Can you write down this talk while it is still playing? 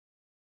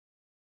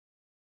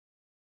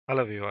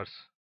Hello viewers,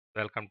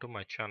 welcome to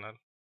my channel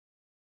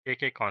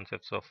KK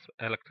Concepts of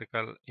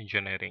Electrical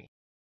Engineering.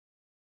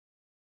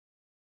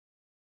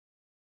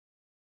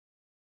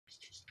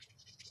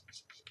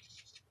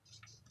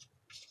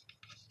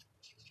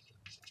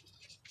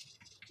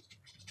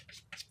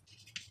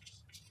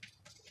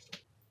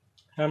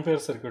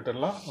 Ampere'S Circuital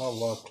law or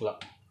work law.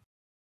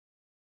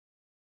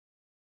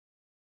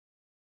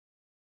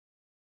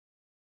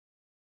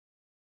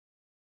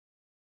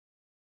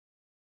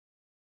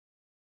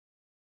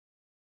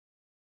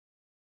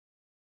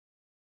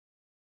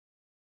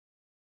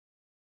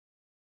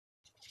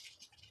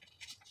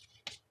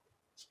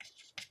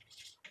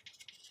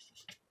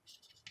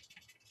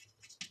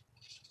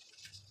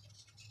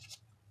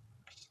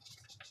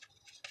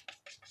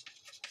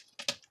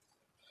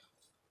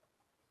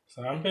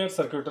 So Ampere's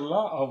Circuital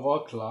law or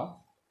work law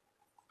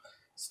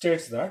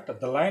states that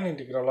the line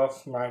integral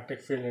of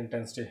magnetic field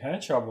intensity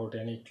H about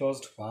any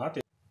closed path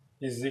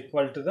is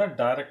equal to the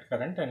direct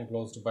current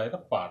enclosed by the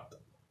path.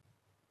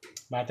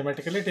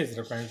 Mathematically it is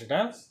represented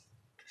as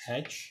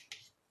H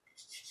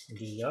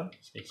dl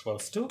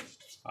equals to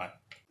I.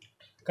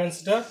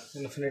 Consider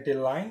infinity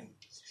line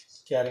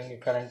carrying a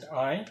current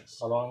I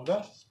along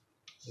the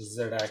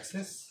Z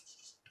axis.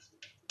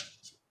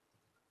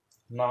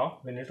 Now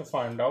we need to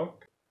find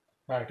out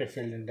magnetic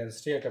field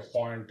intensity at a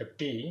point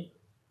P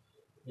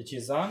which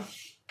is on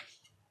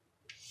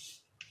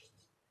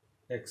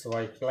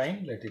xy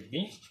plane. Let it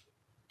be.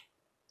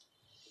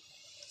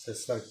 It's a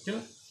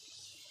circle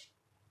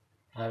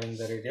having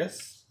the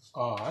radius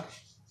r.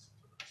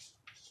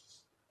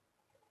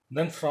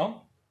 Then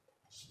from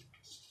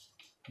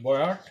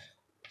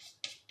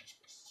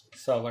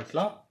Boyart-Savart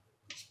law,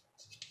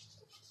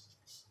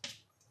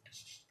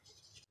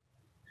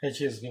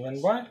 H is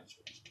given by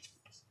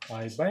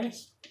I by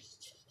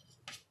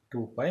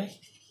 2 pi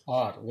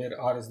r,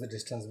 where r is the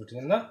distance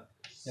between the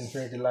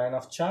infinity line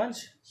of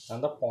charge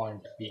and the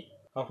point P.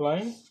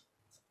 Applying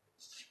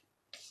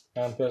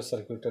Ampere's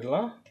circuital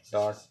law,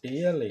 dot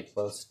dl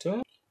equals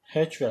to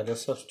H value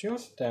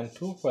substitute, then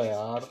 2 pi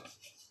r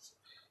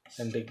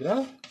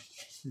integral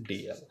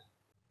dl,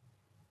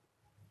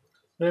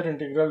 where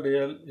integral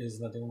dl is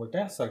nothing but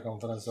a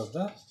circumference of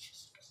the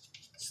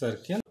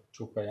circle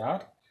 2 pi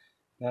r.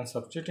 Then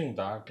substituting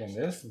that in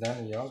this,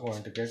 then we are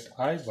going to get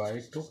I by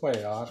 2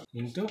 pi r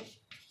into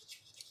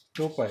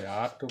 2 pi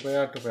r. 2 pi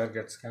r, 2 pi r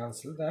gets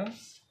cancelled. Then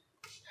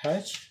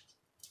H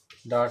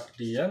dot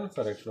dl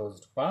for a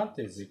closed path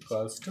is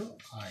equals to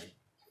I.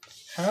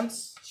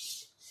 Hence,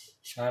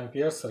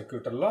 Ampere's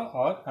circuital law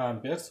or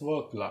Ampere's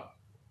work law.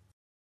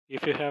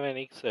 If you have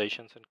any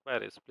suggestions and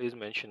queries, please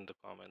mention in the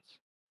comments.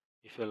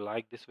 If you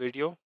like this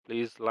video,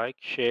 please like,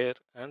 share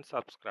and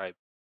subscribe.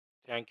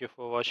 Thank you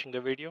for watching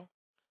the video.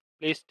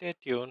 Please stay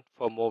tuned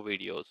for more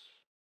videos.